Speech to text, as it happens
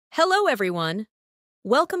Hello everyone!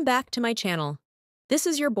 Welcome back to my channel. This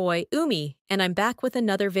is your boy Umi and I'm back with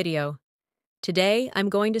another video. Today I'm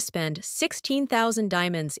going to spend 16,000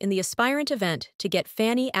 diamonds in the Aspirant event to get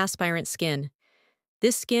Fanny Aspirant skin.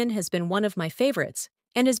 This skin has been one of my favorites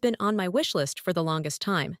and has been on my wish list for the longest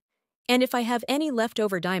time. And if I have any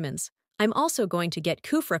leftover diamonds, I'm also going to get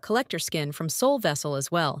Kufra collector skin from Soul Vessel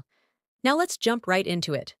as well. Now let's jump right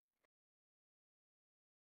into it.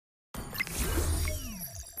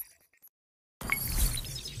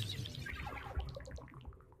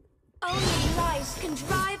 Only light can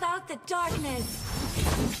drive out the darkness.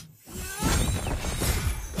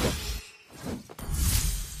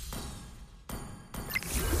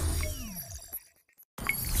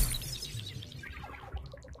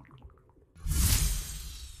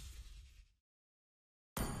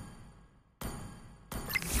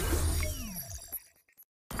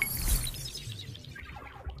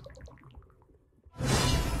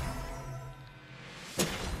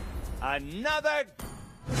 Another.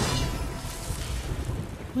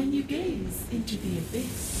 When you gaze into the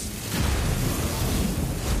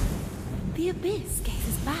abyss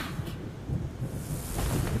gazes back.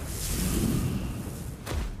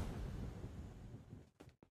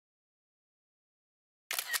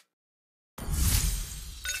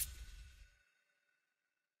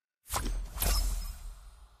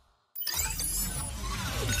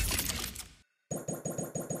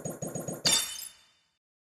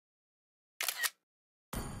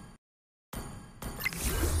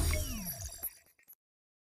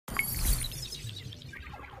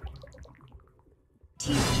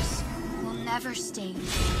 Tears will never stain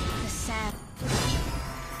the sand.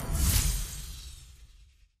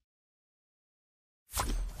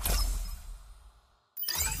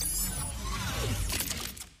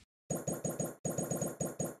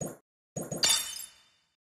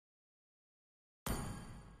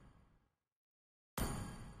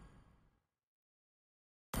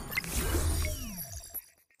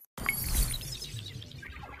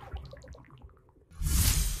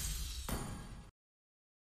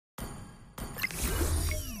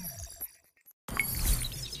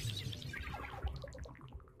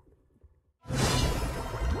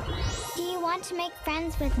 Do you want to make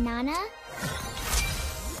friends with Nana?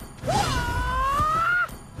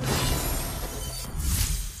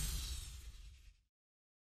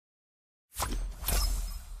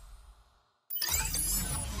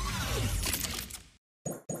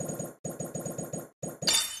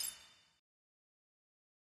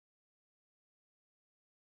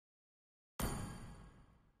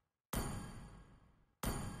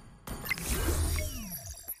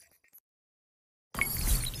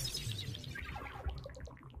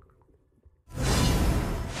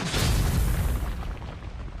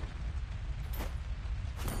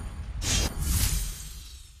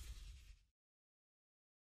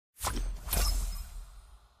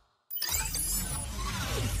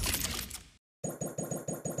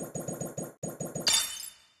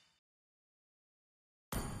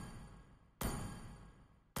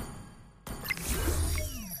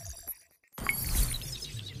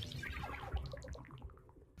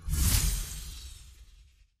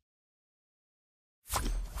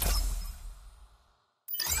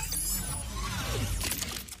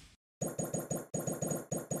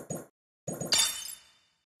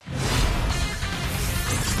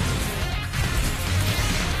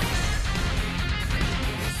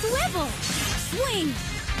 Swivel! Swing!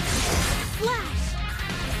 Flash!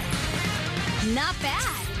 Not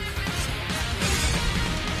bad!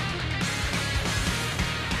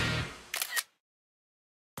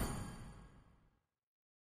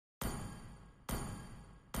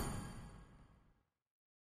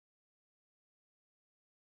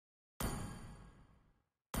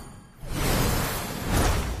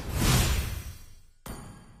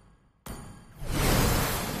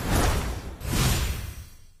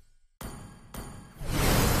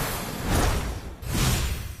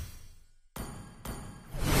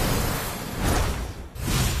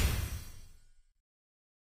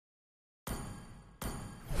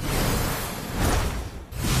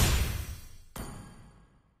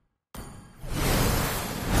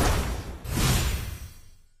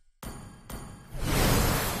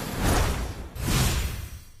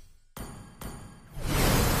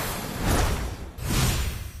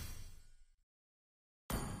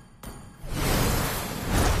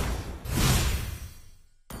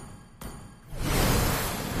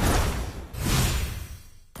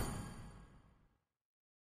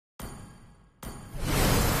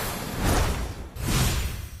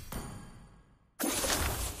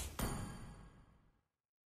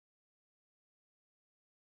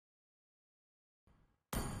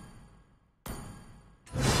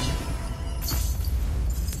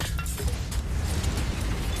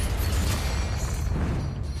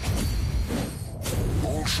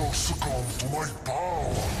 my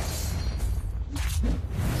power.